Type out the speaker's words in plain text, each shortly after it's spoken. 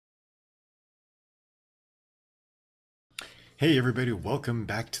Hey everybody, welcome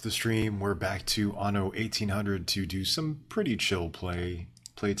back to the stream. We're back to Anno 1800 to do some pretty chill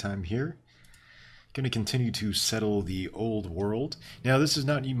playtime here. Going to continue to settle the old world. Now this is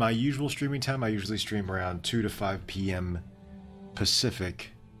not my usual streaming time. I usually stream around 2 to 5 p.m. Pacific.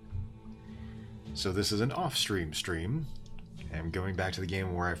 So this is an off-stream stream. I'm going back to the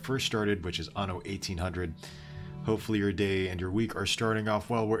game where I first started, which is Anno 1800. Hopefully your day and your week are starting off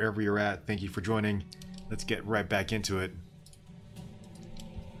well wherever you're at. Thank you for joining. Let's get right back into it.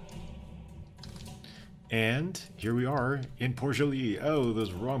 And here we are in Port-Joli. Oh,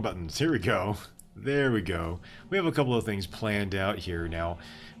 those wrong buttons. Here we go. There we go. We have a couple of things planned out here now.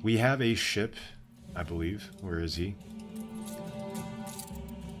 We have a ship, I believe. Where is he?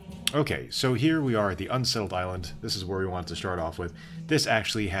 Okay, so here we are at the unsettled island. This is where we want to start off with. This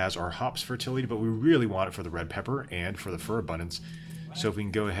actually has our hops fertility, but we really want it for the red pepper and for the fur abundance. So if we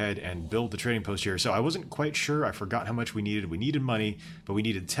can go ahead and build the trading post here. So I wasn't quite sure. I forgot how much we needed. We needed money, but we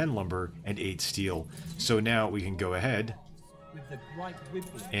needed 10 lumber and 8 steel. So now we can go ahead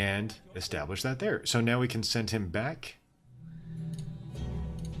and establish that there. So now we can send him back.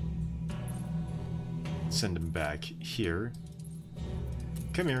 Send him back here.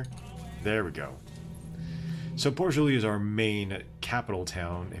 Come here. There we go. So Port-Joli is our main capital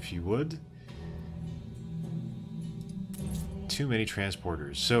town, if you would. Too many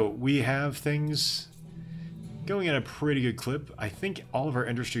transporters. So we have things going at a pretty good clip. I think all of our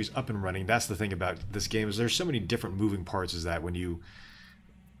industry is up and running. That's the thing about this game, is there's so many different moving parts, is that when you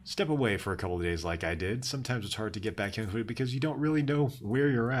step away for a couple of days like I did, sometimes it's hard to get back into it because you don't really know where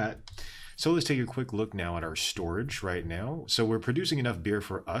you're at. So let's take a quick look now at our storage right now. So we're producing enough beer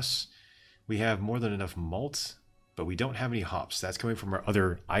for us. We have more than enough malt, but we don't have any hops. That's coming from our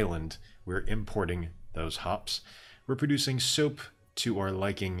other island. We're importing those hops. We're producing soap to our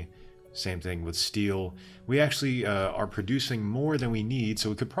liking. Same thing with steel. We actually are producing more than we need, so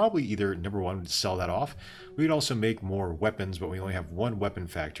we could probably either, number one, sell that off. We could also make more weapons, but we only have one weapon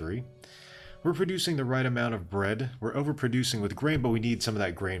factory. We're producing the right amount of bread. We're overproducing with grain, but we need some of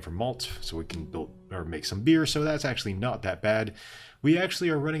that grain for malt, so we can build or make some beer, so that's actually not that bad. We actually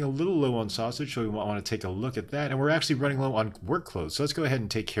are running a little low on sausage, so we might want to take a look at that, and we're actually running low on work clothes, so let's go ahead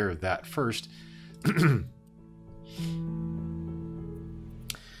and take care of that first.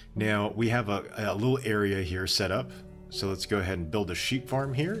 Now we have a little area here set up, so let's go ahead and build a sheep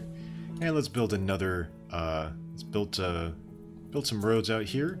farm here, and let's build another. Let's build some roads out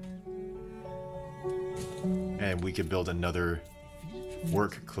here, and we could build another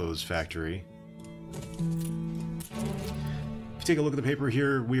work clothes factory. If you take a look at the paper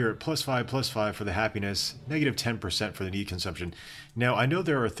here, we are at +5 for the happiness, -10% for the need consumption. Now I know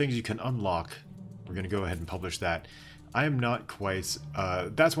there are things you can unlock. We're going to go ahead and publish that. I am not quite...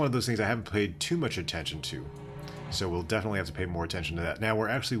 that's one of those things I haven't paid too much attention to. So we'll definitely have to pay more attention to that. Now we're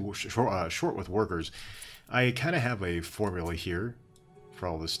actually short with workers. I kind of have a formula here for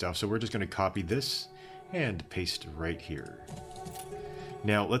all this stuff. So we're just going to copy this and paste right here.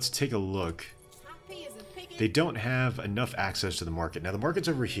 Now let's take a look. They don't have enough access to the market. Now the market's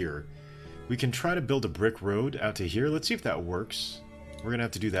over here. We can try to build a brick road out to here. Let's see if that works. We're going to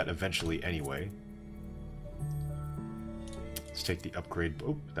have to do that eventually anyway. Let's take the upgrade.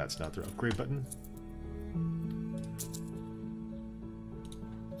 Oh, that's not the upgrade button.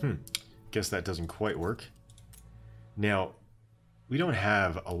 Guess that doesn't quite work. Now, we don't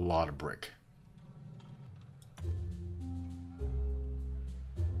have a lot of brick.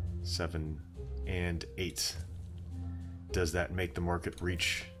 7 and 8. Does that make the market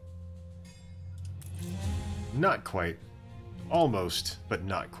reach? Not quite. Almost, but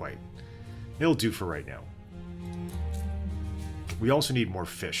not quite. It'll do for right now. We also need more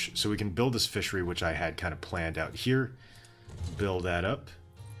fish, so we can build this fishery, which I had kind of planned out here. Build that up.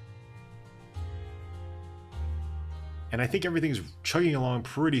 And I think everything's chugging along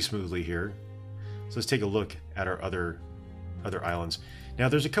pretty smoothly here. So let's take a look at our other islands. Now,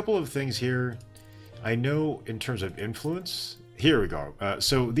 there's a couple of things here. I know in terms of influence... Here we go.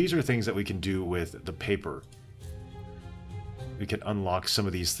 So these are things that we can do with the paper. We can unlock some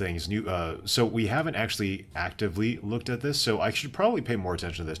of these things. So we haven't actually actively looked at this, so I should probably pay more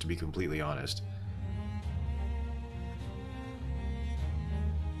attention to this, to be completely honest.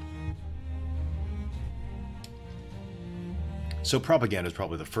 So propaganda is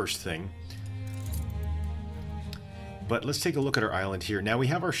probably the first thing. But let's take a look at our island here. Now we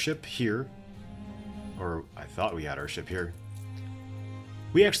have our ship here. Or I thought we had our ship here.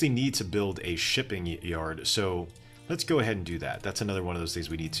 We actually need to build a shipping yard, so... let's go ahead and do that. That's another one of those things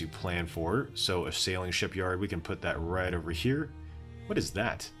we need to plan for. So a sailing shipyard, we can put that right over here. What is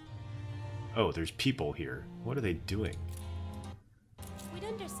that? Oh, there's people here. What are they doing?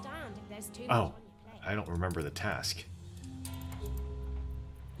 Oh, I don't remember the task.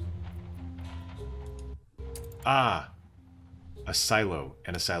 Ah, a silo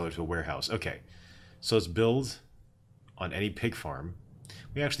and a silo to a warehouse. Okay, so let's build on any pig farm.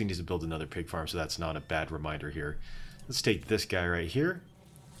 We actually need to build another pig farm, so that's not a bad reminder here. Let's take this guy right here.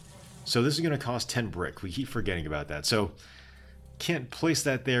 So this is going to cost 10 brick. We keep forgetting about that. So can't place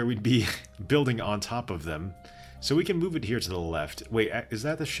that there. We'd be building on top of them. So we can move it here to the left. Wait, is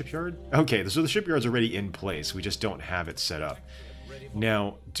that the shipyard? Okay, so the shipyard's already in place. We just don't have it set up.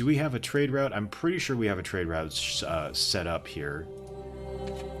 Now, do we have a trade route? I'm pretty sure we have a trade route set up here.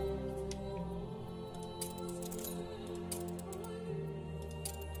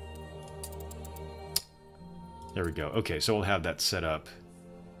 There we go. Okay, so we'll have that set up.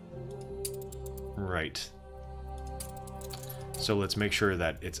 Right. So let's make sure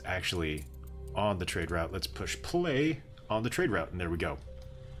that it's actually on the trade route. Let's push play on the trade route, and there we go.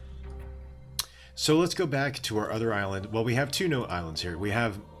 So let's go back to our other island. Well, we have two new islands here. We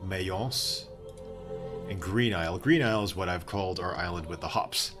have Mayence and Green Isle. Green Isle is what I've called our island with the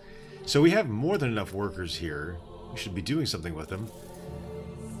hops. So we have more than enough workers here. We should be doing something with them.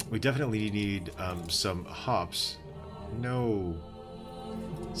 We definitely need some hops. No.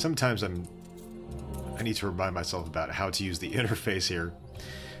 Sometimes I need to remind myself about how to use the interface here.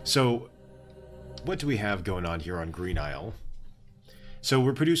 So what do we have going on here on Green Isle? So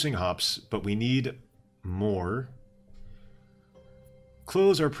we're producing hops, but we need more.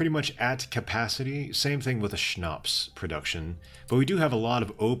 Clothes are pretty much at capacity. Same thing with a schnapps production. But we do have a lot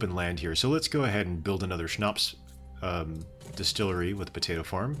of open land here. So let's go ahead and build another schnapps distillery with a potato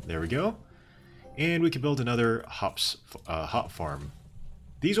farm. There we go. And we can build another hop farm.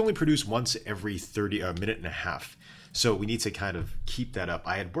 These only produce once every minute and a half. So we need to kind of keep that up.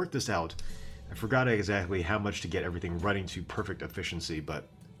 I had worked this out. I forgot exactly how much to get everything running to perfect efficiency, but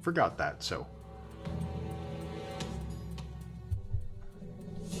forgot that, so.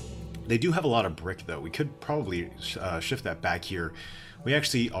 They do have a lot of brick, though. We could probably shift that back here. We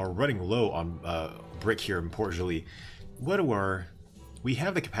actually are running low on brick here in Port Joli. We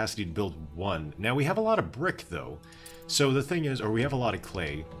have the capacity to build one. Now, we have a lot of brick, though. So the thing is, or we have a lot of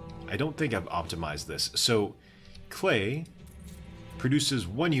clay. I don't think I've optimized this. So clay produces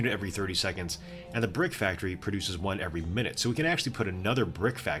 1 unit every 30 seconds, and the brick factory produces 1 every minute. So we can actually put another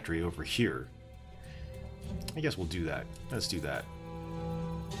brick factory over here. I guess we'll do that. Let's do that.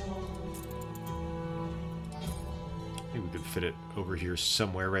 I think we could fit it over here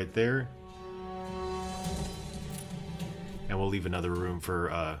somewhere right there. And we'll leave another room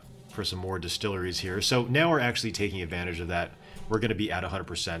for some more distilleries here. So now we're actually taking advantage of that. We're going to be at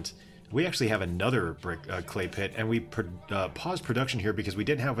 100%. We actually have another brick clay pit, and we paused production here because we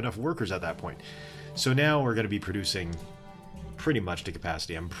didn't have enough workers at that point. So now we're going to be producing pretty much to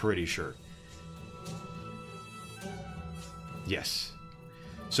capacity, I'm pretty sure. Yes.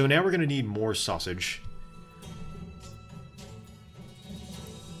 So now we're going to need more sausage.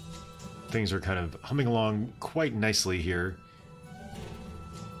 Things are kind of humming along quite nicely here.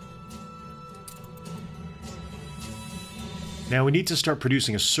 Now we need to start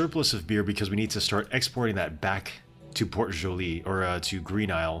producing a surplus of beer because we need to start exporting that back to Port Joli, or to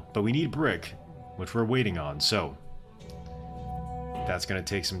Green Isle. But we need brick, which we're waiting on, so that's going to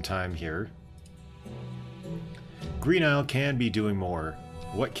take some time here. Green Isle can be doing more.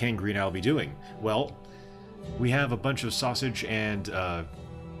 What can Green Isle be doing? Well, we have a bunch of sausage and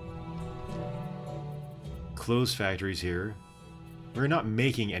clothes factories here. We're not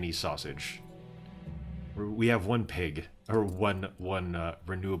making any sausage. We have one pig, or one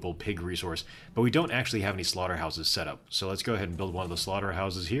renewable pig resource, but we don't actually have any slaughterhouses set up. So let's go ahead and build one of the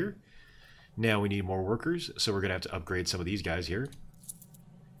slaughterhouses here. Now we need more workers, so we're going to have to upgrade some of these guys here,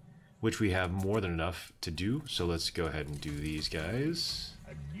 which we have more than enough to do. So let's go ahead and do these guys.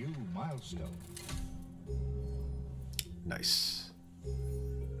 A new milestone. Nice.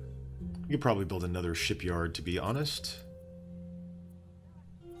 We could probably build another shipyard, to be honest.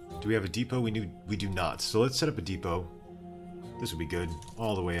 Do we have a depot? We do not. So let's set up a depot. This would be good.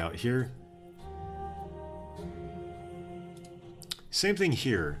 All the way out here. Same thing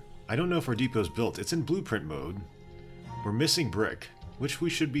here. I don't know if our depot's built. It's in blueprint mode. We're missing brick, which we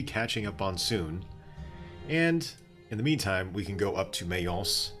should be catching up on soon. And in the meantime, we can go up to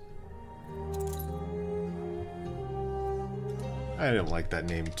Mayence. I don't like that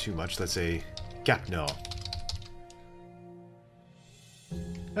name too much. Let's say Cap Nord.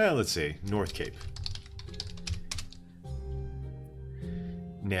 Let's say North Cape.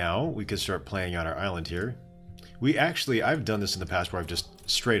 Now we can start playing on our island here. I've done this in the past where I've just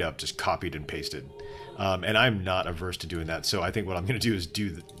straight up just copied and pasted. And I'm not averse to doing that. So I think what I'm going to do is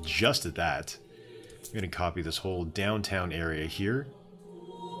do just that. I'm going to copy this whole downtown area here.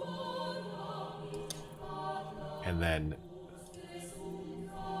 And then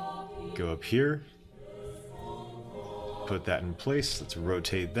go up here. Put that in place. Let's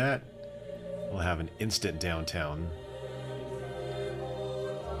rotate that. We'll have an instant downtown.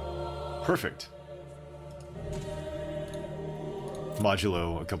 Perfect.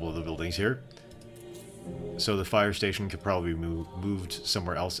 Modulo a couple of the buildings here. So the fire station could probably be moved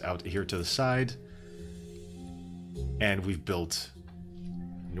somewhere else out here to the side. And we've built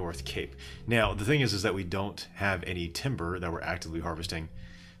North Cape. Now, the thing is that we don't have any timber that we're actively harvesting.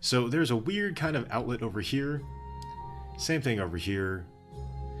 So there's a weird kind of outlet over here. Same thing over here.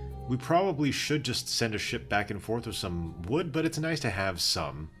 We probably should just send a ship back and forth with some wood, but it's nice to have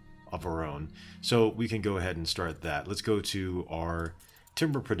some of our own. So we can go ahead and start that. Let's go to our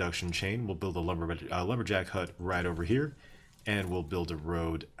timber production chain. We'll build a lumberjack hut right over here, and we'll build a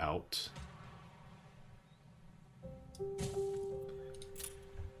road out.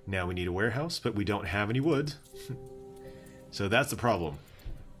 Now we need a warehouse, but we don't have any wood. So that's the problem.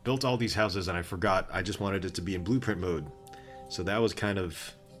 Built all these houses and I forgot I just wanted it to be in blueprint mode. So that was kind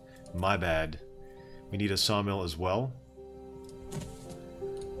of my bad. We need a sawmill as well.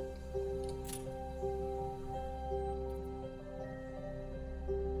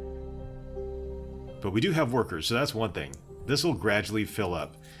 But we do have workers, so that's one thing. This will gradually fill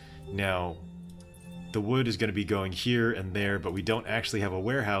up. Now, the wood is going to be going here and there, but we don't actually have a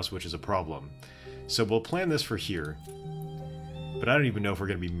warehouse, which is a problem. So we'll plan this for here. But I don't even know if we're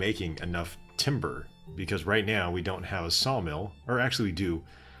going to be making enough timber, because right now we don't have a sawmill. Or actually we do.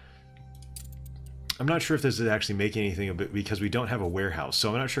 I'm not sure if this is actually making anything, because we don't have a warehouse.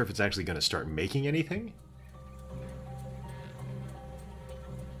 So I'm not sure if it's actually going to start making anything.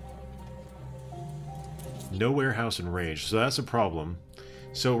 No warehouse in range, so that's a problem.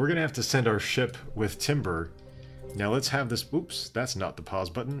 So we're going to have to send our ship with timber. Now let's have this... Oops, that's not the pause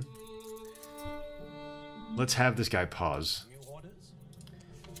button. Let's have this guy pause.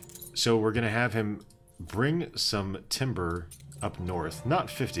 So we're going to have him bring some timber up north. Not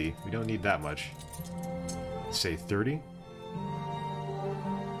 50. We don't need that much. Let's say 30.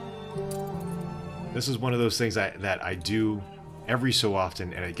 This is one of those things that I do every so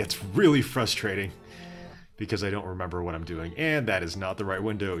often, and it gets really frustrating because I don't remember what I'm doing. And that is not the right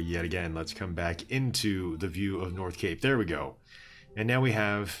window yet again. Let's come back into the view of North Cape. There we go. And now we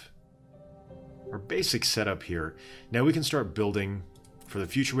have our basic setup here. Now we can start building. For the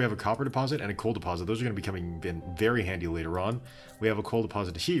future, we have a copper deposit and a coal deposit. Those are going to be coming in very handy later on. We have a coal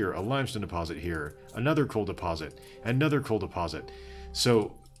deposit here, a limestone deposit here, another coal deposit, another coal deposit.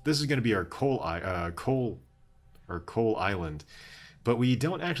 So this is going to be our coal island. But we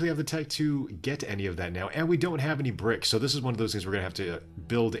don't actually have the tech to get any of that now, and we don't have any bricks. So this is one of those things we're going to have to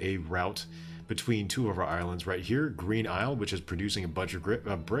build a route between two of our islands right here. Green Isle, which is producing a bunch of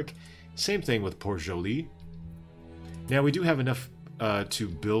brick. Same thing with Port Joli. Now we do have enough to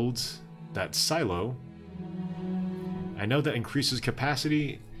build that silo. I know that increases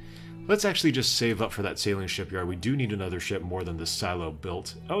capacity. Let's actually just save up for that sailing shipyard. We do need another ship more than the silo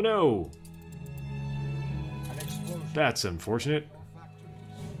built. Oh no! That's unfortunate.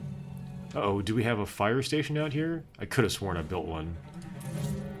 Uh-oh, do we have a fire station out here? I could have sworn I built one.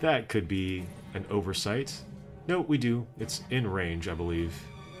 That could be an oversight. No, we do. It's in range, I believe.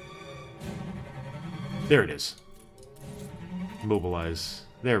 There it is. Mobilize.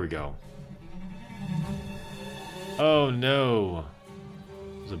 There we go. Oh no!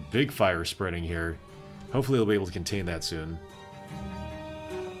 There's a big fire spreading here. Hopefully they'll be able to contain that soon.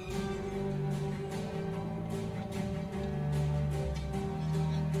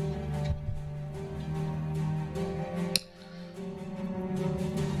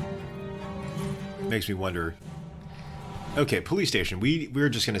 Makes me wonder. Okay, police station. We're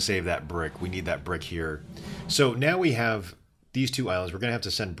just going to save that brick. We need that brick here. So now we have these two islands. We're going to have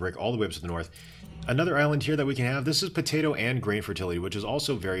to send brick all the way up to the north. Another island here that we can have. This is potato and grain fertility, which is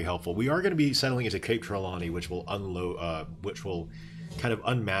also very helpful. We are going to be settling into Cape Trelawney, which will kind of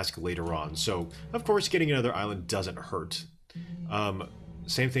unmask later on. So, of course, getting another island doesn't hurt.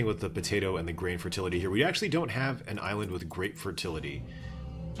 Same thing with the potato and the grain fertility here. We actually don't have an island with great fertility.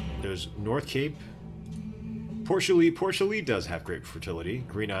 There's North Cape. Port Joli does have great fertility.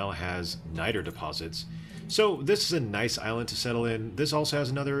 Green Isle has niter deposits. So this is a nice island to settle in. This also has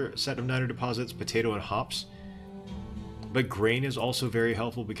another set of niter deposits, potato and hops. But grain is also very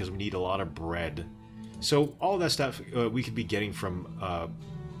helpful because we need a lot of bread. So all that stuff we could be getting from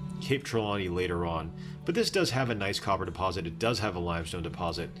Cape Trelawney later on. But this does have a nice copper deposit. It does have a limestone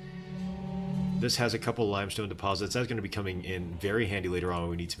deposit. This has a couple limestone deposits. That's going to be coming in very handy later on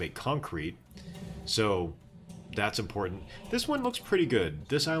when we need to make concrete. So that's important. This one looks pretty good.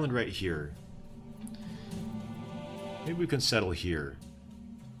 This island right here. Maybe we can settle here.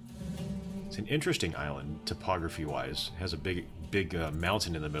 It's an interesting island, topography-wise. It has a big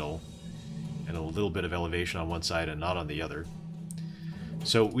mountain in the middle, and a little bit of elevation on one side and not on the other.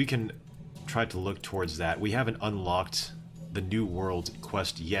 So we can try to look towards that. We haven't unlocked the New World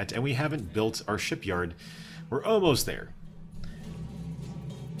quest yet, and we haven't built our shipyard. We're almost there.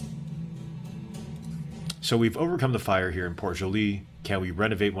 So we've overcome the fire here in Port Joli. Can we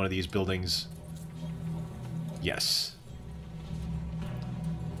renovate one of these buildings? Yes.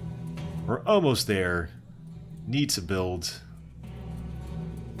 We're almost there. Need to build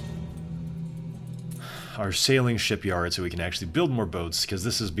our sailing shipyard so we can actually build more boats, because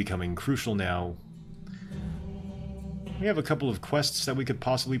this is becoming crucial now. We have a couple of quests that we could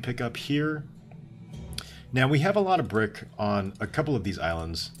possibly pick up here. Now, we have a lot of brick on a couple of these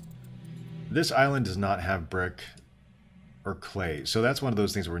islands. This island does not have brick or clay, so that's one of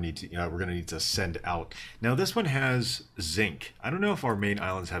those things we're going to need to send out. Now, this one has zinc. I don't know if our main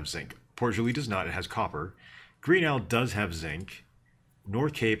islands have zinc. Port Joli does not. It has copper. Green Isle does have zinc.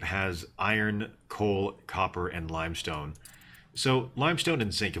 North Cape has iron, coal, copper, and limestone. So limestone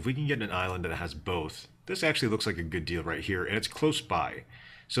and zinc, if we can get an island that has both, this actually looks like a good deal right here, and it's close by.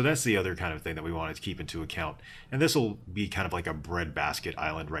 So that's the other kind of thing that we wanted to keep into account. And this will be kind of like a breadbasket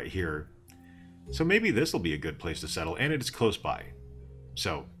island right here. So maybe this will be a good place to settle, and it's close by.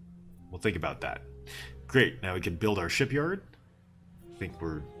 So we'll think about that. Great, now we can build our shipyard. I think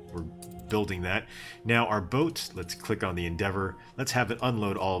we're building that. Now our boat, let's click on the Endeavor. Let's have it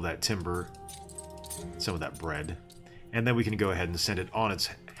unload all of that timber, some of that bread, and then we can go ahead and send it on its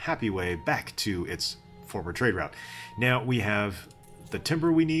happy way back to its former trade route. Now we have the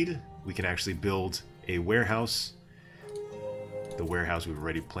timber we need. We can actually build a warehouse. The warehouse we've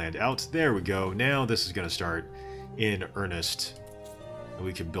already planned out. There we go. Now this is going to start in earnest. And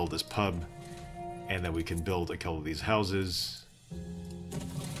we can build this pub, and then we can build a couple of these houses.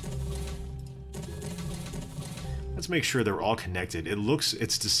 Let's make sure they're all connected.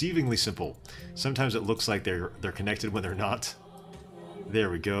 It's deceivingly simple. Sometimes it looks like they're connected when they're not. There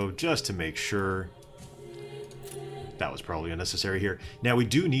we go, just to make sure. That was probably unnecessary here. Now we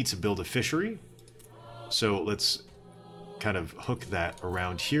do need to build a fishery. So let's kind of hook that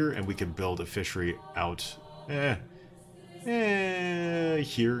around here, and we can build a fishery out here.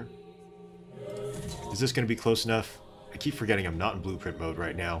 Is this going to be close enough? I keep forgetting I'm not in blueprint mode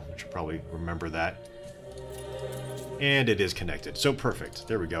right now. I should probably remember that. And it is connected. So perfect.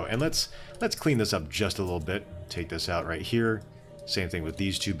 There we go. And let's clean this up just a little bit. Take this out right here. Same thing with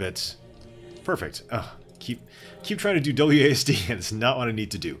these two bits. Perfect. Oh, keep trying to do WASD, and it's not what I need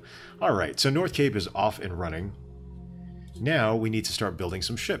to do. All right. So North Cape is off and running. Now we need to start building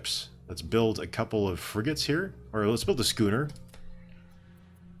some ships. Let's build a couple of frigates here. Or let's build a schooner.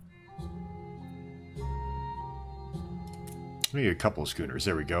 Maybe a couple of schooners.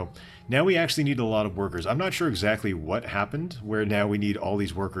 There we go. Now we actually need a lot of workers. I'm not sure exactly what happened where now we need all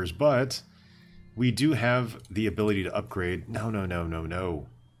these workers, but we do have the ability to upgrade. No.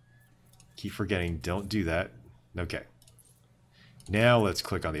 Keep forgetting. Don't do that. Okay. Now let's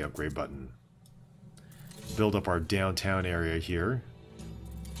click on the upgrade button. Build up our downtown area here.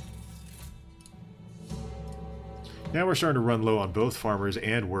 Now we're starting to run low on both farmers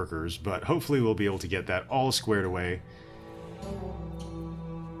and workers, but hopefully we'll be able to get that all squared away.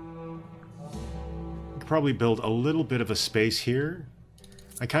 We could probably build a little bit of a space here.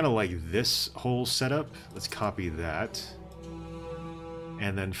 I kind of like this whole setup. Let's copy that.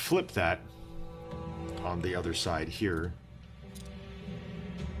 And then flip that on the other side here.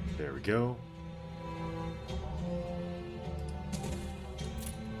 There we go.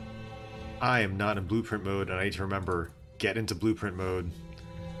 I am not in blueprint mode, and I need to remember, get into blueprint mode.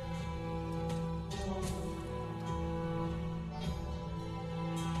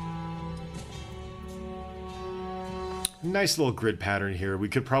 Nice little grid pattern here. We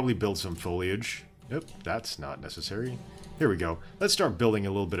could probably build some foliage. Nope, that's not necessary. Here we go. Let's start building a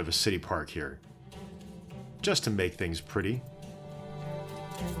little bit of a city park here. Just to make things pretty.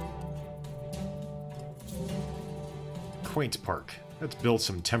 Quaint park. Let's build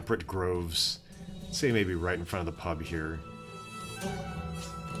some temperate groves. Let's say maybe right in front of the pub here.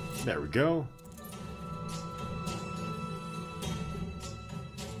 There we go.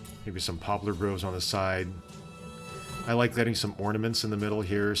 Maybe some poplar groves on the side. I like getting some ornaments in the middle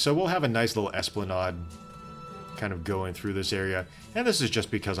here. So we'll have a nice little esplanade kind of going through this area. And this is just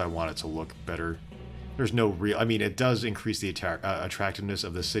because I want it to look better. There's no real... I mean, it does increase the attractiveness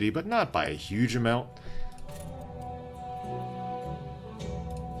of the city, but not by a huge amount.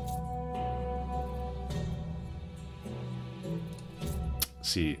 Let's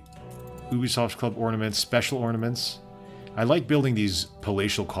see. Ubisoft Club ornaments, special ornaments. I like building these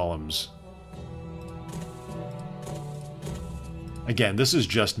palatial columns. Again, this is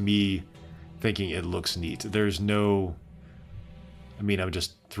just me thinking it looks neat. There's no... I mean, I'm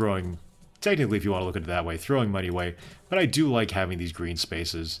just throwing... Technically, if you want to look at it that way, throwing money away. But I do like having these green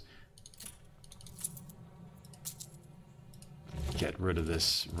spaces. Get rid of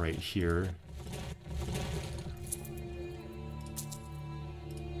this right here.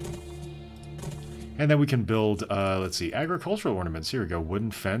 And then we can build, let's see, agricultural ornaments. Here we go, wooden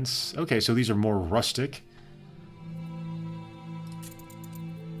fence. Okay, so these are more rustic.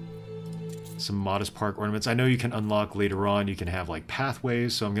 Some modest park ornaments. I know you can unlock later on. You can have like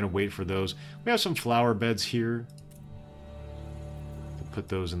pathways, so I'm going to wait for those. We have some flower beds here. Put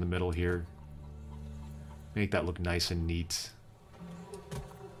those in the middle here. Make that look nice and neat.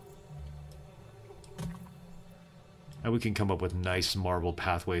 And we can come up with nice marble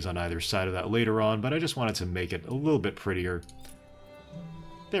pathways on either side of that later on, but I just wanted to make it a little bit prettier.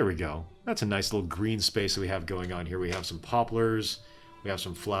 There we go. That's a nice little green space that we have going on here. We have some poplars. We have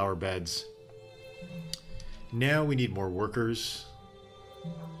some flower beds. Now we need more workers.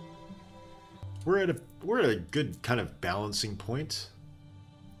 We're at a good kind of balancing point.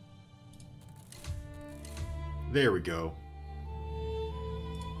 There we go.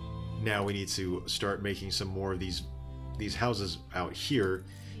 Now we need to start making some more of these houses out here.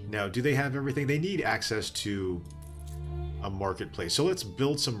 Now, do they have everything? They need access to a marketplace. So let's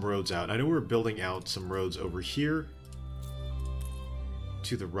build some roads out. I know we're building out some roads over here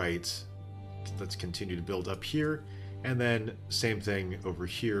to the right. Let's continue to build up here, and then same thing over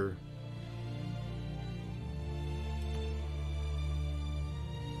here.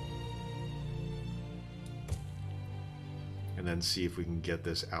 And then see if we can get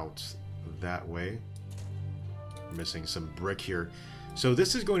this out that way. We're missing some brick here. So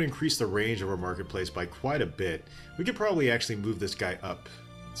this is going to increase the range of our marketplace by quite a bit. We could probably actually move this guy up.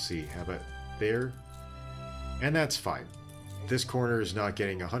 Let's see, how about there? And that's fine. This corner is not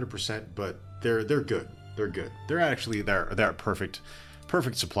getting 100%, but they're good. They're good. They're perfect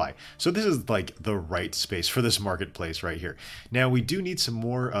supply. So this is like the right space for this marketplace right here. Now we do need some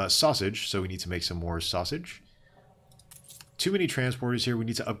more sausage, so we need to make some more sausage. Too many transporters here. We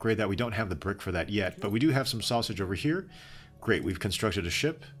need to upgrade that. We don't have the brick for that yet, but we do have some sausage over here. Great, we've constructed a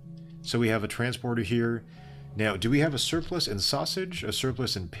ship. So we have a transporter here. Now, do we have a surplus in sausage? A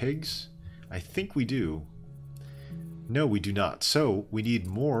surplus in pigs? I think we do. No, we do not. So we need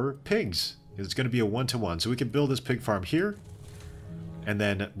more pigs. It's going to be a one-to-one. So we can build this pig farm here. And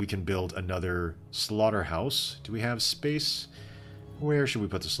then we can build another slaughterhouse. Do we have space? Where should we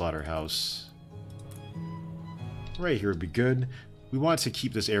put the slaughterhouse? Right here would be good. We want to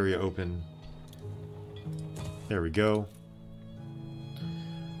keep this area open. There we go.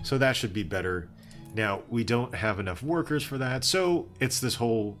 So that should be better. Now, we don't have enough workers for that, so it's this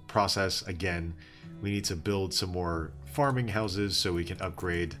whole process again. We need to build some more farming houses so we can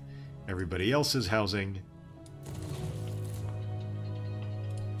upgrade everybody else's housing.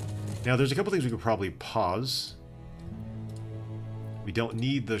 Now, there's a couple things we could probably pause. We don't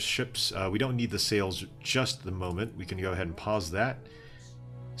need the ships, we don't need the sails just at the moment. We can go ahead and pause that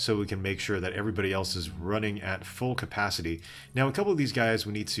so we can make sure that everybody else is running at full capacity. Now, a couple of these guys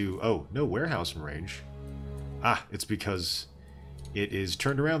we need to... Oh, no warehouse in range. Ah, it's because it is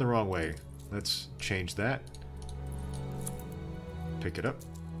turned around the wrong way. Let's change that. Pick it up.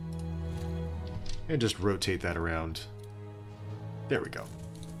 And just rotate that around. There we go.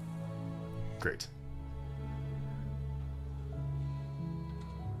 Great.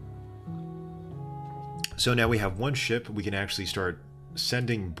 So now we have one ship. We can actually start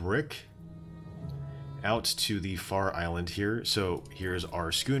sending brick out to the far island here. So here's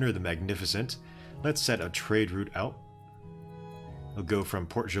our schooner, the Magnificent. Let's set a trade route out. It'll go from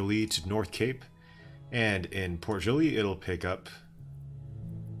Port Joli to North Cape. And in Port Joli, it'll pick up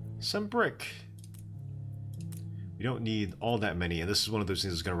some brick. We don't need all that many, and this is one of those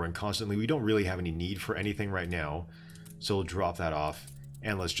things that's going to run constantly. We don't really have any need for anything right now. So we'll drop that off,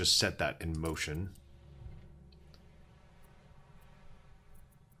 and let's just set that in motion.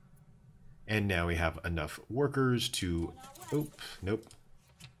 And now we have enough workers to... Oh, nope.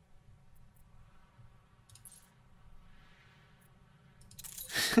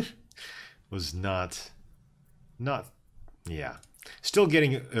 Was not... Yeah. Still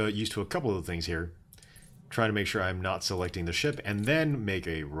getting used to a couple of things here. Trying to make sure I'm not selecting the ship, and then make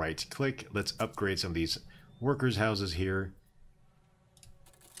a right click. Let's upgrade some of these workers' houses here.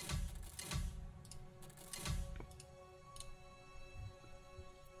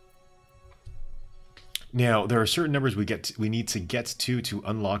 Now, there are certain numbers we need to get to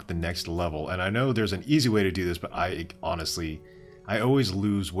unlock the next level, and I know there's an easy way to do this, but I always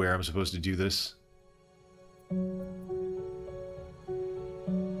lose where I'm supposed to do this.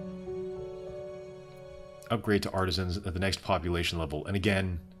 Upgrade to artisans at the next population level, and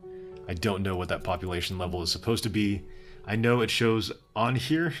again, I don't know what that population level is supposed to be. I know it shows on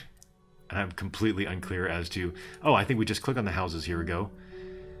here, and I'm completely unclear as to... Oh, I think we just click on the houses. Here we go.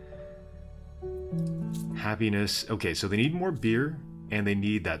 Happiness. Okay, so they need more beer, and they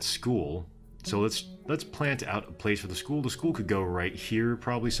need that school. So let's plant out a place for the school. The school could go right here,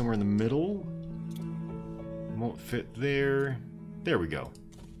 probably somewhere in the middle. Won't fit there. There we go.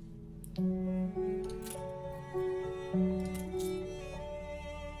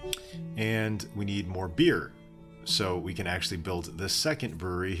 And we need more beer, so we can actually build the second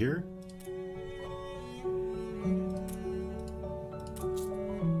brewery here.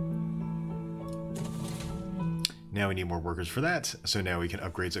 Now we need more workers for that, so now we can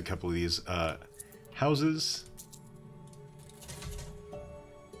upgrade a couple of these houses.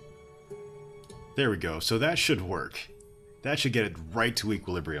 There we go, so that should work. That should get it right to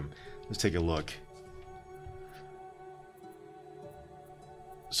equilibrium. Let's take a look.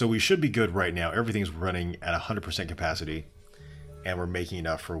 So we should be good right now. Everything's running at 100% capacity, and we're making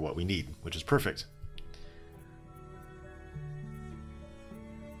enough for what we need, which is perfect.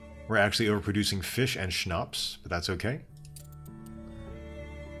 We're actually overproducing fish and schnapps, but that's okay.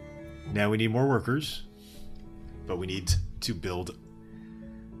 Now we need more workers, but we need to build...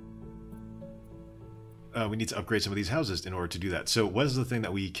 we need to upgrade some of these houses in order to do that. So what is the thing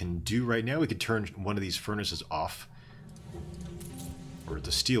that we can do right now? We could turn one of these furnaces off. Or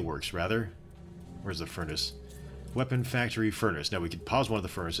the steelworks, rather. Where's the furnace? Weapon factory furnace. Now we could pause one of the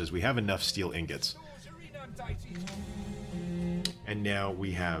furnaces. We have enough steel ingots. And now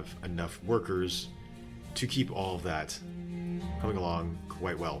we have enough workers to keep all of that coming along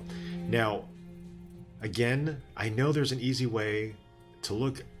quite well. Now, again, I know there's an easy way to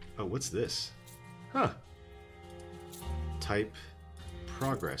look... Oh, what's this? Huh. Type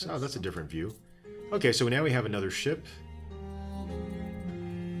progress. Oh, that's a different view. Okay, so now we have another ship.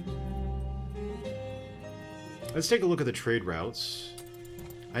 Let's take a look at the trade routes.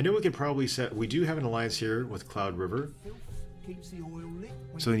 I know we could probably set... We do have an alliance here with Cloud River.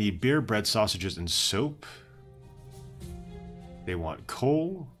 So they need beer, bread, sausages, and soap. They want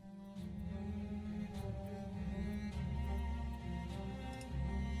coal.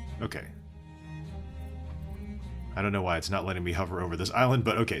 Okay. I don't know why it's not letting me hover over this island,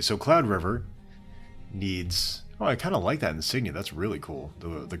 but okay, so Cloud River needs... Oh, I kind of like that insignia. That's really cool.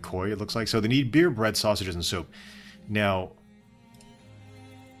 The koi, it looks like. So they need beer, bread, sausages, and soap. Now...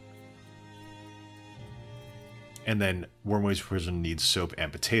 And then Wormway's Prison needs soap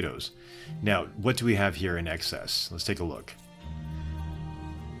and potatoes. Now, what do we have here in excess? Let's take a look.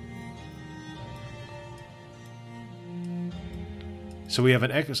 So we have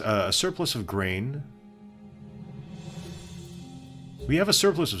a surplus of grain. We have a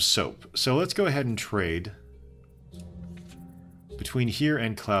surplus of soap. So let's go ahead and trade between here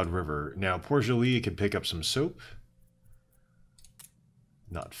and Cloud River. Now, Port Joli could pick up some soap.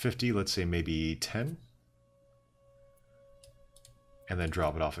 Not 50, let's say maybe 10. And then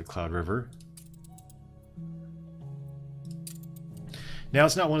drop it off at Cloud River. Now,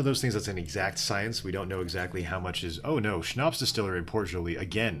 it's not one of those things that's an exact science. We don't know exactly how much is... Oh no, Schnapps Distillery in Port Joli.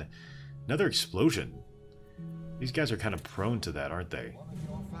 Again, another explosion. These guys are kind of prone to that, aren't they?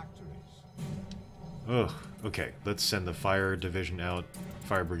 Ugh, okay. Let's send the fire division out.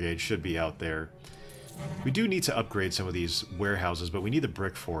 Fire brigade should be out there. We do need to upgrade some of these warehouses, but we need the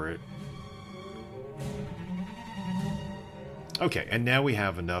brick for it. Okay, and now we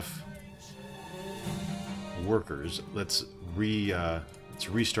have enough workers. Let's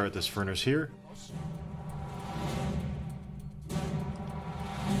restart this furnace here.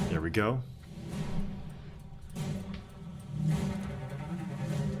 There we go.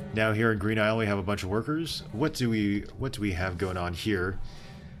 Now here in Green Isle we have a bunch of workers. What do we have going on here?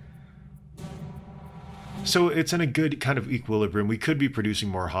 So it's in a good kind of equilibrium. We could be producing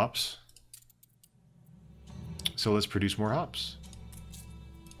more hops. So let's produce more hops.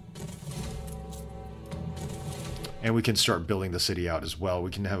 And we can start building the city out as well.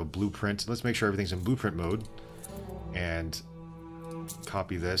 We can have a blueprint. Let's make sure everything's in blueprint mode. And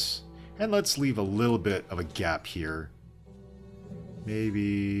copy this. And let's leave a little bit of a gap here.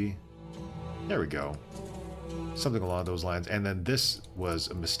 Maybe... There we go. Something along those lines. And then this was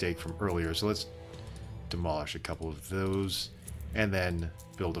a mistake from earlier, so let's demolish a couple of those and then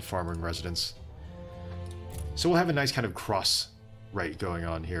build a farmer in residence. So we'll have a nice kind of cross right going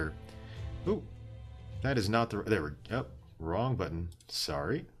on here. Ooh, that is not the... There we go. Oh, wrong button.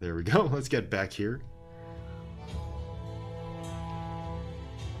 Sorry. There we go. Let's get back here.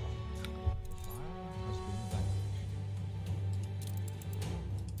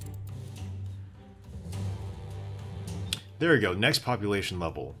 There we go. Next population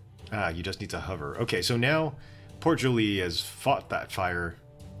level. Ah, you just need to hover. Okay, so now Port Jolie has fought that fire.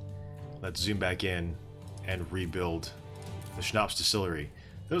 Let's zoom back in and rebuild the Schnapps Distillery.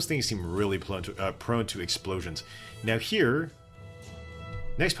 Those things seem really prone to explosions. Now here,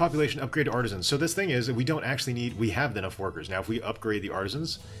 next population, upgrade to artisans. So this thing is, we don't actually need, we have enough workers. Now if we upgrade the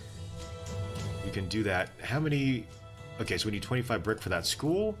artisans, we can do that. How many? Okay, so we need 25 brick for that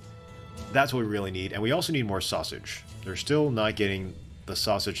school. That's what we really need. And we also need more sausage. They're still not getting the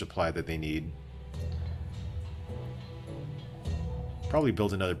sausage supply that they need. Probably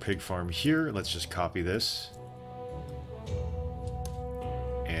build another pig farm here. Let's just copy this.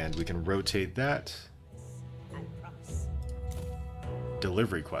 And we can rotate that.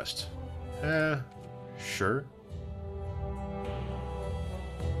 Delivery quest. Sure.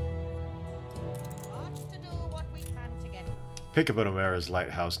 Pick up at O'Mara's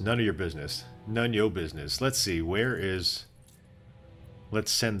lighthouse. None of your business. None your business. Let's see. Where is...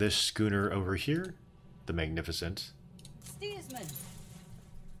 Let's send this schooner over here. The Magnificent. Steersman.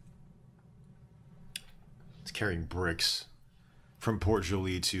 It's carrying bricks from Port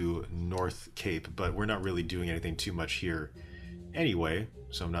Jolie to North Cape, but we're not really doing anything too much here anyway,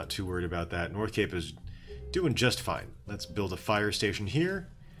 so I'm not too worried about that. North Cape is doing just fine. Let's build a fire station here.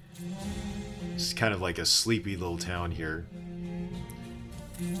 It's kind of like a sleepy little town here.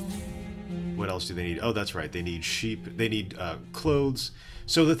 What else do they need? Oh, that's right. They need sheep. They need clothes.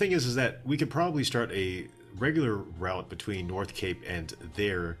 So the thing is that we could probably start a regular route between North Cape and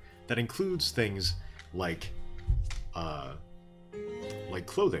there that includes things like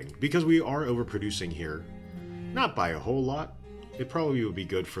clothing, because we are overproducing here. Not by a whole lot. It probably would be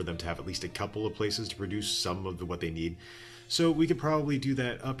good for them to have at least a couple of places to produce some of what they need. So we could probably do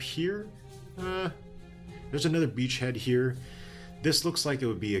that up here. There's another beachhead here. This looks like it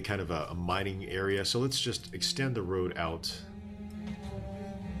would be a kind of a mining area, so let's just extend the road out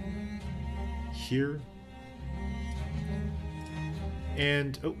here.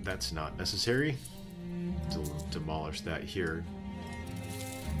 And, oh, that's not necessary. Demolish that here.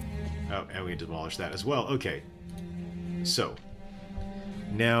 Oh, and we demolish that as well. Okay. So,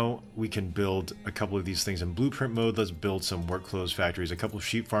 now we can build a couple of these things in blueprint mode. Let's build some work clothes factories. A couple of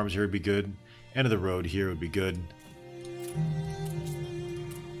sheep farms here would be good. End of the road here would be good.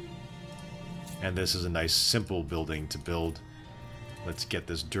 And this is a nice simple building to build. Let's get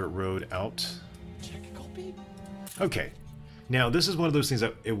this dirt road out. Okay. Now this is one of those things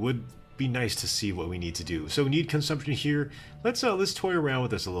that it would be nice to see what we need to do. So we need consumption here. Let's toy around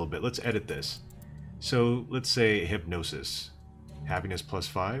with this a little bit. Let's edit this. So let's say hypnosis. Happiness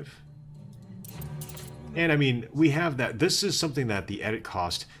 +5. And I mean, we have that. This is something that the edit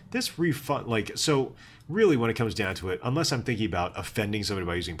cost, this refund, like, so really when it comes down to it, unless I'm thinking about offending somebody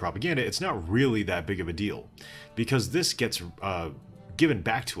by using propaganda, it's not really that big of a deal because this gets given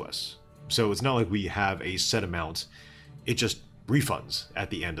back to us. So it's not like we have a set amount. It just refunds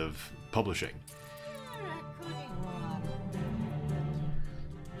at the end of publishing.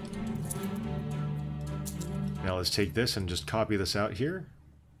 Now let's take this and just copy this out here.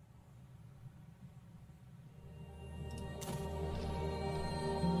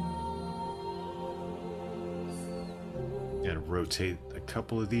 And rotate a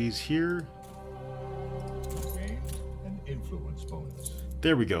couple of these here. Gain an influence bonus.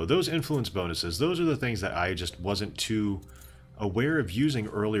 There we go. Those influence bonuses, those are the things that I just wasn't too aware of using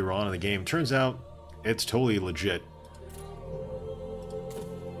earlier on in the game. Turns out it's totally legit.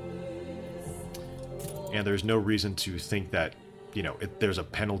 And there's no reason to think that, you know, there's a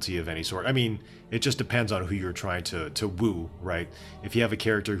penalty of any sort. I mean, it just depends on who you're trying to woo, right? If you have a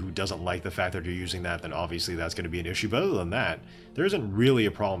character who doesn't like the fact that you're using that, then obviously that's going to be an issue. But other than that, there isn't really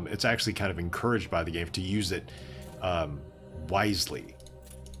a problem. It's actually kind of encouraged by the game to use it wisely.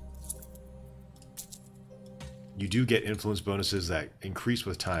 You do get influence bonuses that increase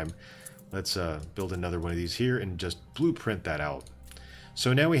with time. Let's build another one of these here and just blueprint that out.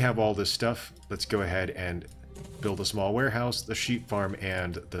 So now we have all this stuff. Let's go ahead and build a small warehouse, the sheep farm,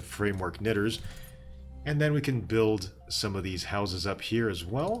 and the framework knitters. And then we can build some of these houses up here as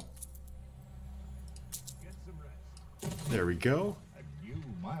well. There we go. A new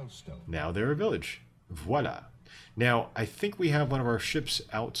milestone. Now they're a village. Voila. Now, I think we have one of our ships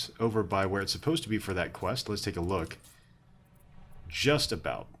out over by where it's supposed to be for that quest. Let's take a look. Just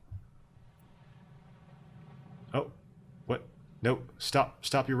about. Oh, what? No, stop.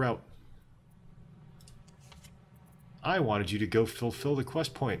 Stop your route. I wanted you to go fulfill the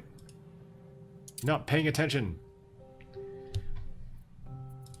quest point. Not paying attention.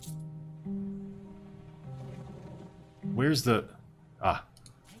 Where's the... Ah.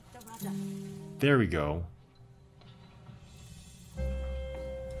 There we go.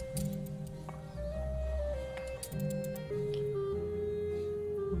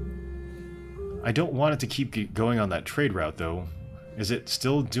 I don't want it to keep going on that trade route, though. Is it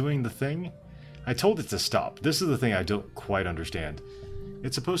still doing the thing? I told it to stop. This is the thing I don't quite understand.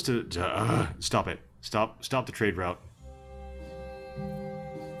 It's supposed to... stop it. Stop the trade route.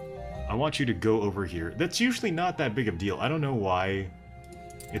 I want you to go over here. That's usually not that big of a deal. I don't know why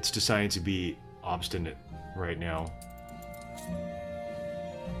it's deciding to be obstinate right now.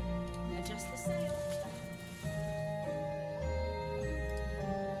 Adjust the sail.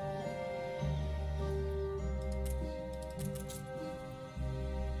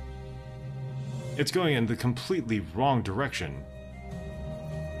 It's going in the completely wrong direction.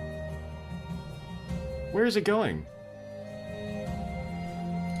 Where is it going?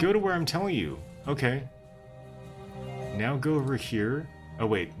 Go to where I'm telling you. Okay. Now go over here. Oh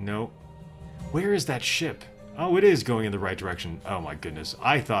wait, no. Where is that ship? Oh, it is going in the right direction. Oh my goodness.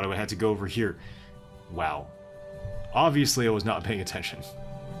 I thought I would have to go over here. Wow. Obviously I was not paying attention.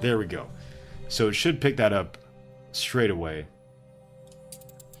 There we go. So it should pick that up straight away.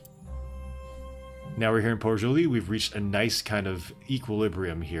 Now we're here in Port Joli. We've reached a nice kind of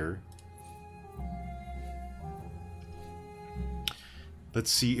equilibrium here. Let's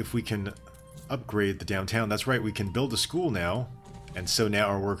see if we can upgrade the downtown. That's right, we can build a school now. And so now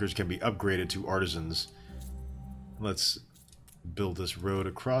our workers can be upgraded to artisans. Let's build this road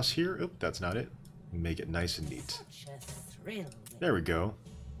across here. Oop, that's not it. Make it nice and neat. There we go.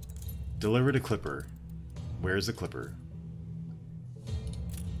 Deliver to Clipper. Where's the Clipper?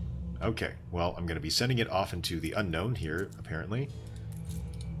 Okay, well, I'm going to be sending it off into the unknown here, apparently.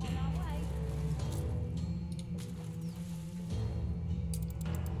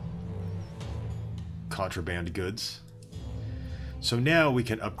 Contraband goods. So now we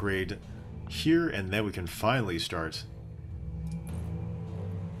can upgrade here, and then we can finally start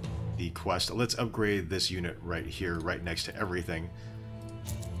the quest. Let's upgrade this unit right here, right next to everything.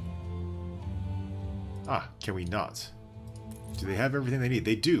 Ah, can we not? Do they have everything they need?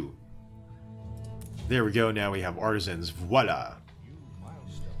 They do. There we go, now we have artisans. Voila!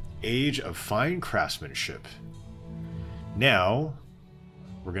 Age of fine craftsmanship. Now,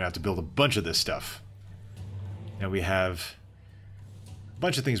 we're going to have to build a bunch of this stuff. Now we have a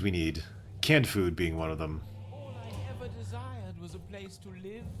bunch of things we need. Canned food being one of them. All I ever desired was a place to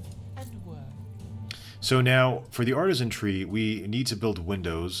live and work. So now, for the artisan tree, we need to build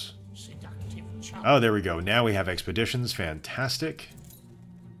windows. Oh, there we go. Now we have expeditions. Fantastic.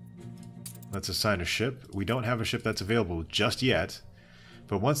 Let's assign a ship. We don't have a ship that's available just yet.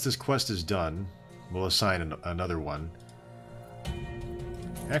 But once this quest is done, we'll assign another one.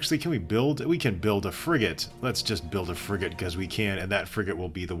 Actually, can we build? We can build a frigate. Let's just build a frigate because we can, and that frigate will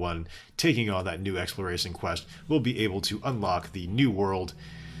be the one taking on that new exploration quest. We'll be able to unlock the new world.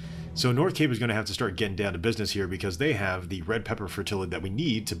 So North Cape is going to have to start getting down to business here because they have the red pepper fertility that we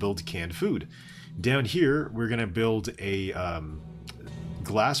need to build canned food. Down here, we're going to build a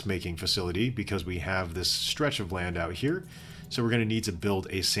glass making facility because we have this stretch of land out here. So we're going to need to build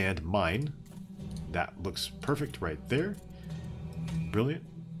a sand mine. That looks perfect right there. Brilliant.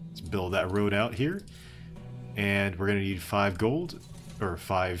 Let's build that road out here. And we're going to need 5 gold, or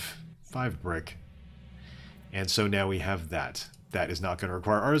 5 brick. And so now we have that. That is not going to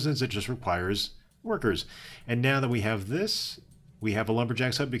require artisans, it just requires workers. And now that we have this, we have a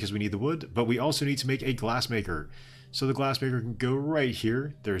lumberjack's hut because we need the wood, but we also need to make a glassmaker. So the glassmaker can go right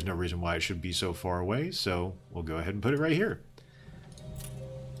here. There's no reason why it should be so far away, so we'll go ahead and put it right here.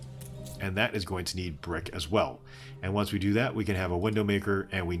 And that is going to need brick as well. And once we do that, we can have a window maker,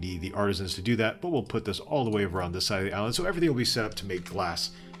 and we need the artisans to do that, but we'll put this all the way over on this side of the island, so everything will be set up to make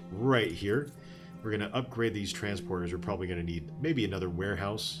glass right here. We're going to upgrade these transporters. We're probably going to need maybe another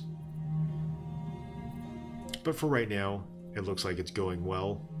warehouse. But for right now, it looks like it's going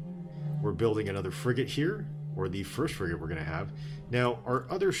well. We're building another frigate here, or the first frigate we're going to have. Now, our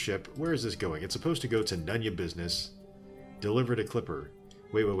other ship, where is this going? It's supposed to go to Nunya Business, deliver to Clipper.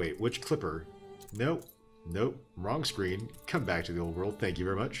 Wait, which Clipper? Nope, wrong screen. Come back to the old world, thank you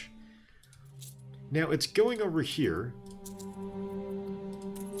very much. Now, it's going over here.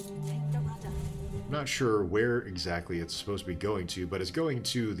 Not sure where exactly it's supposed to be going to, but it's going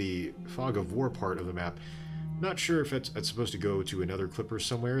to the Fog of War part of the map. Not sure if it's supposed to go to another clipper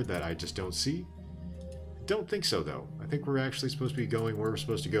somewhere that I just don't see. Don't think so, though. I think we're actually supposed to be going where we're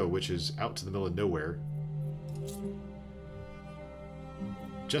supposed to go, which is out to the middle of nowhere.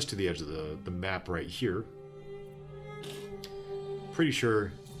 Just to the edge of the map right here. Pretty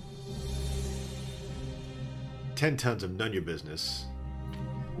sure 10 tons of none your business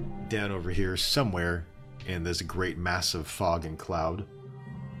down over here somewhere in this great massive fog and cloud.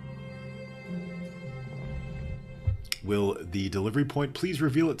 Will the delivery point please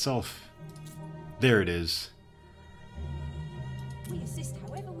reveal itself? There it is. We assist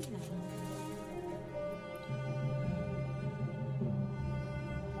however we know.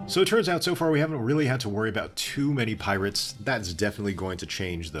 So it turns out so far we haven't really had to worry about too many pirates. That's definitely going to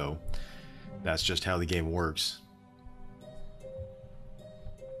change, though. That's just how the game works.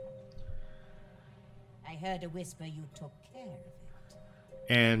 I heard a whisper you took care of it.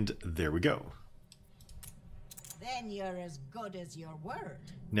 And there we go. Then you're as good as your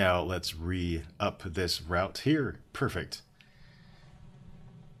word. Now let's re-up this route here. Perfect.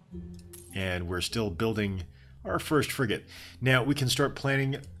 And we're still building our first frigate. Now we can start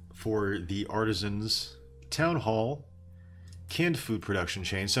planning for the artisans' town hall, canned food production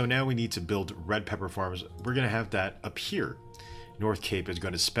chain. So now we need to build red pepper farms. We're going to have that up here. North Cape is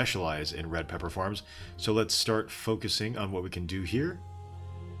going to specialize in red pepper farms. So let's start focusing on what we can do here.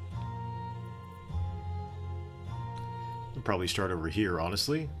 We'll probably start over here,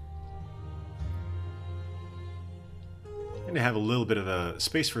 honestly. And to have a little bit of a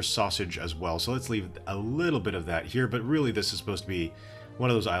space for sausage as well. So let's leave a little bit of that here. But really this is supposed to be one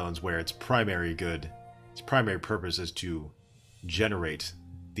of those islands where its primary purpose is to generate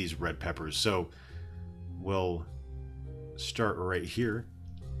these red peppers. So we'll start right here.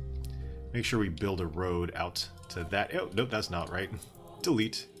 Make sure we build a road out to that. Oh, nope, that's not right.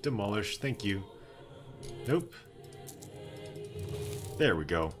 Delete, demolish, thank you. Nope. There we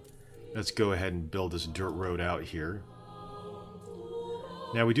go. Let's go ahead and build this dirt road out here.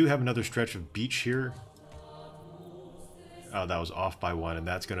 Now we do have another stretch of beach here. Oh, that was off by one, and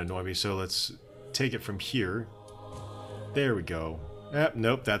that's going to annoy me. So let's take it from here. There we go.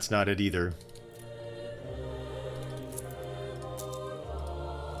 Nope, that's not it either.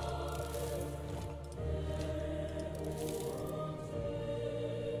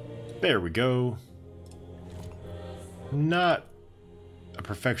 There we go. Not a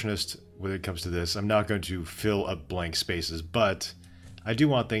perfectionist when it comes to this. I'm not going to fill up blank spaces, but I do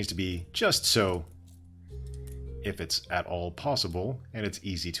want things to be just so, if it's at all possible, and it's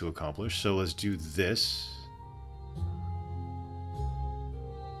easy to accomplish. So let's do this.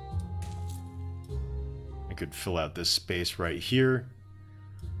 I could fill out this space right here,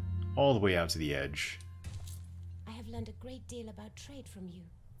 all the way out to the edge. I have learned a great deal about trade from you.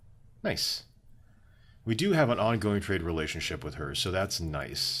 Nice. We do have an ongoing trade relationship with her, so that's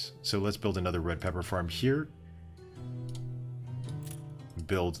nice. So let's build another red pepper farm here.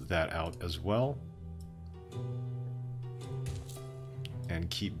 Build that out as well. And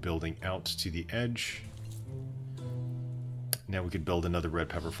keep building out to the edge. Now we could build another red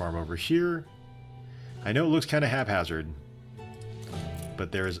pepper farm over here. I know it looks kind of haphazard,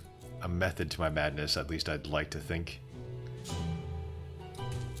 but there's a method to my madness, at least I'd like to think.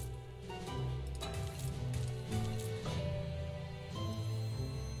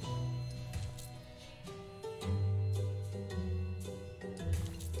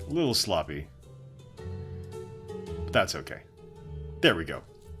 A little sloppy, but that's okay. There we go.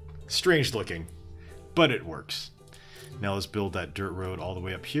 Strange looking, but it works. Now let's build that dirt road all the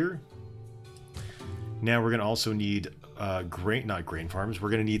way up here. Now we're going to also need not grain farms. We're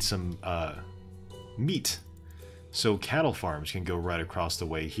going to need some meat. So cattle farms can go right across the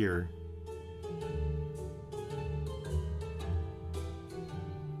way here.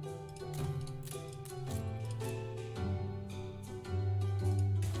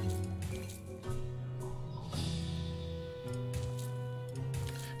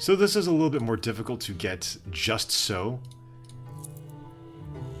 So this is a little bit more difficult to get just so.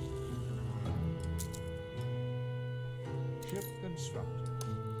 Ship constructed.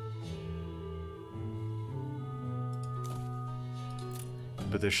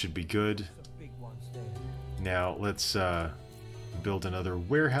 But this should be good. Now let's build another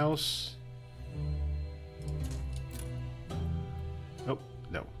warehouse. Oh,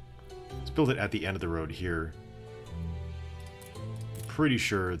 no. Let's build it at the end of the road here. Pretty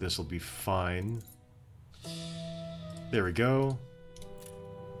sure this will be fine. There we go.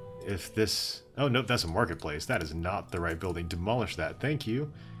 If this... Oh, no, that's a marketplace. That is not the right building. Demolish that. Thank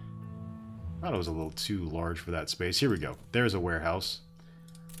you. thought it was a little too large for that space. Here we go. There's a warehouse.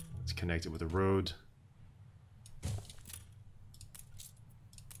 Let's connect it with a road.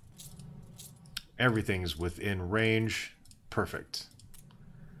 Everything's within range. Perfect.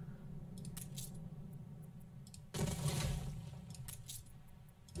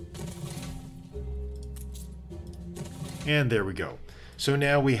 And there we go. So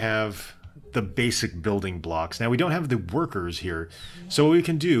now we have the basic building blocks. Now we don't have the workers here. So what we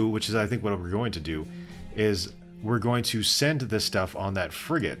can do, which is I think what we're going to do, is we're going to send this stuff on that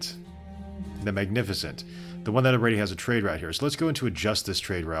frigate, the Magnificent, the one that already has a trade route here. So let's go into adjust this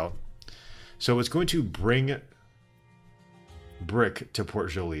trade route. So it's going to bring brick to Port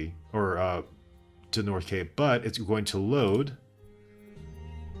Joli, or to North Cape, but it's going to load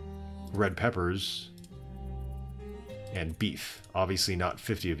red peppers and beef. Obviously not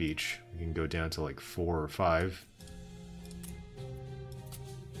 50 of each. We can go down to like 4 or 5.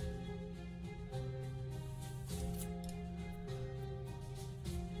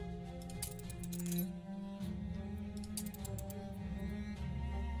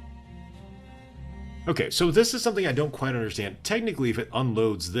 Okay, so this is something I don't quite understand. Technically, if it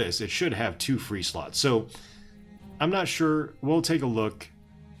unloads this, it should have 2 free slots. So I'm not sure. We'll take a look.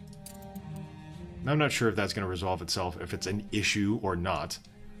 I'm not sure if that's going to resolve itself, if it's an issue or not,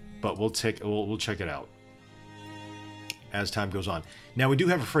 but we'll check it out as time goes on. Now we do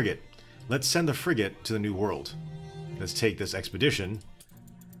have a frigate. Let's send the frigate to the New World. Let's take this expedition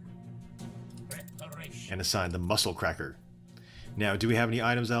and assign the Muscle Cracker. Now, do we have any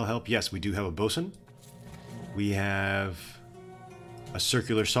items that'll help? Yes, we do have a bosun. We have a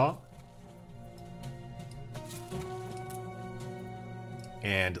circular saw.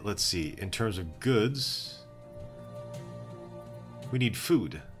 And let's see, in terms of goods, we need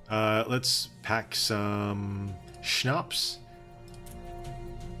food. Let's pack some schnapps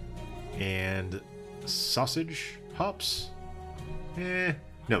and sausage hops.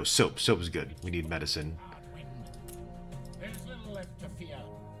 No, soap. Soap is good. We need medicine. There's little left to fear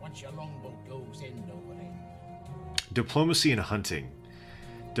once your longboat goes end over end. Diplomacy and hunting.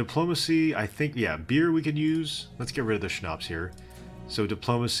 Diplomacy, I think, yeah, beer we could use. Let's get rid of the schnapps here. So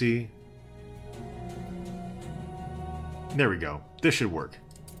diplomacy. There we go. This should work.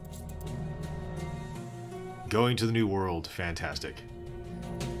 Going to the New World. Fantastic.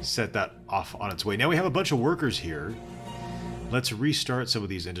 Set that off on its way. Now we have a bunch of workers here. Let's restart some of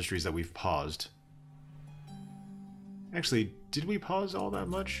these industries that we've paused. Actually, did we pause all that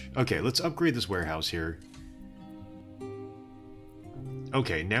much? Okay, let's upgrade this warehouse here.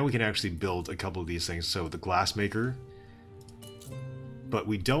 Okay, now we can actually build a couple of these things. So the glassmaker. But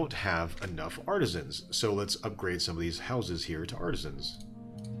we don't have enough artisans, so let's upgrade some of these houses here to artisans.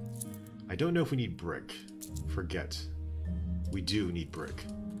 I don't know if we need brick. Forget. We do need brick.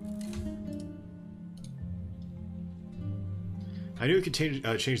 I knew we could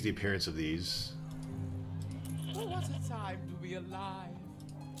change the appearance of these. Oh, what a time to be alive.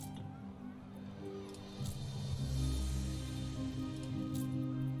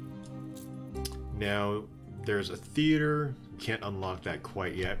 Now, there's a theater. Can't unlock that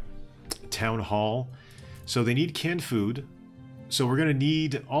quite yet. Town hall. So they need canned food. So we're going to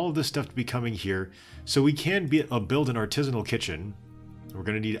need all of this stuff to be coming here. So we can build an artisanal kitchen. We're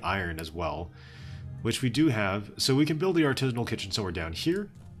going to need iron as well, which we do have. So we can build the artisanal kitchen somewhere down here.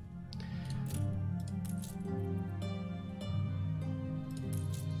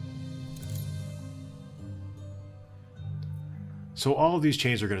 So all of these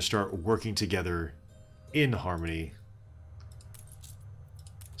chains are going to start working together in harmony.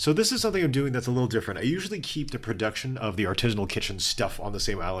 So this is something I'm doing that's a little different. I usually keep the production of the artisanal kitchen stuff on the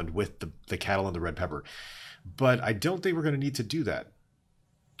same island with the cattle and the red pepper. But I don't think we're going to need to do that.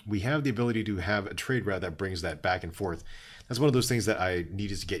 We have the ability to have a trade route that brings that back and forth. That's one of those things that I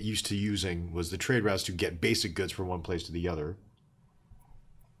needed to get used to using, was the trade routes to get basic goods from one place to the other.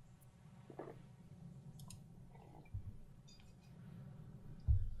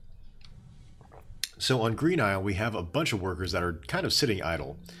 So on Green Isle, we have a bunch of workers that are kind of sitting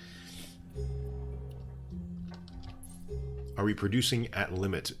idle. Are we producing at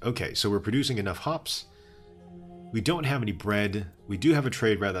limit? Okay, so we're producing enough hops. We don't have any bread. We do have a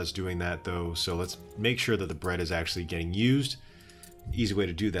trade route that's doing that, though, so let's make sure that the bread is actually getting used. The easy way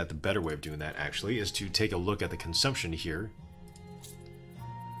to do that, the better way of doing that, actually, is to take a look at the consumption here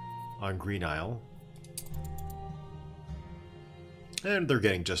on Green Isle. And they're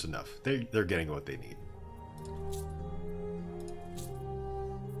getting just enough. They're getting what they need.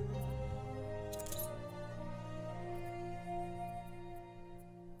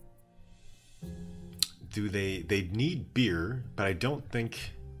 Do they need beer, but I don't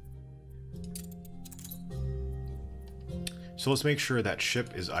think So let's make sure that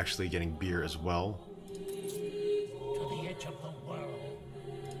ship is actually getting beer as well. To the edge of the world.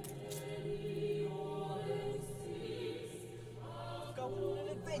 Going on an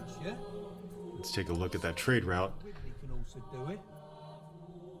adventure? Let's take a look at that trade route. Ridley can also do it.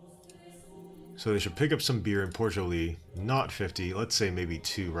 So they should pick up some beer in Port Jolie, not 50, let's say maybe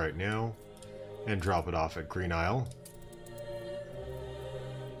 2 right now, and drop it off at Green Isle.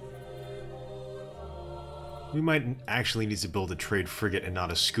 We might actually need to build a trade frigate and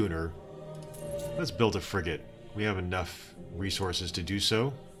not a schooner. Let's build a frigate. We have enough resources to do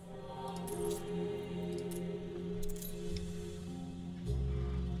so.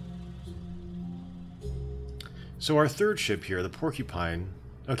 So our third ship here, the Porcupine,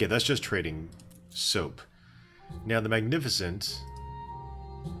 okay, that's just trading soap. Now the Magnificent,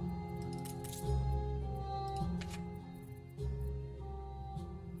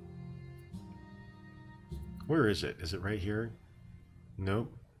 where is it? Is it right here?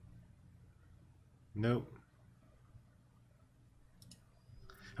 Nope. Nope.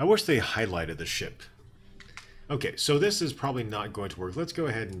 I wish they highlighted the ship. Okay, so this is probably not going to work. Let's go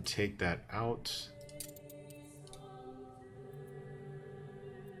ahead and take that out.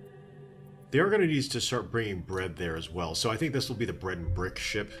 They are going to need to start bringing bread there as well. So I think this will be the bread and brick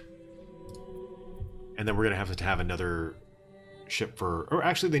ship. And then we're going to have another ship for... Or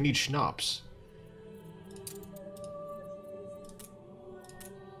actually, they need schnapps.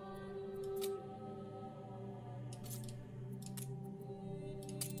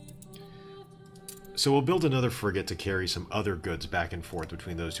 So we'll build another frigate to carry some other goods back and forth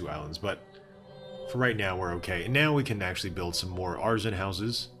between those two islands. But for right now, we're okay. And now we can actually build some more artisan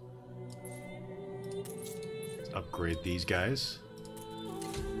houses. Upgrade these guys.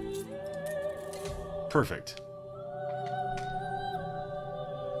 Perfect.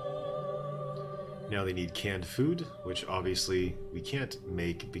 Now they need canned food, which obviously we can't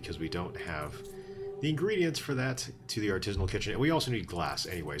make because we don't have the ingredients for that to the artisanal kitchen. And we also need glass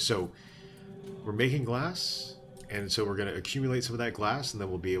anyway. So we're making glass, and so we're going to accumulate some of that glass, and then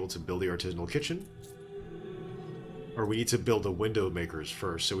we'll be able to build the artisanal kitchen. Or we need to build the window makers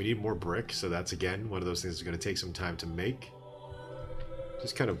first, so we need more brick, so that's again one of those things that's going to take some time to make.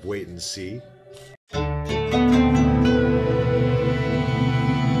 Just kind of wait and see.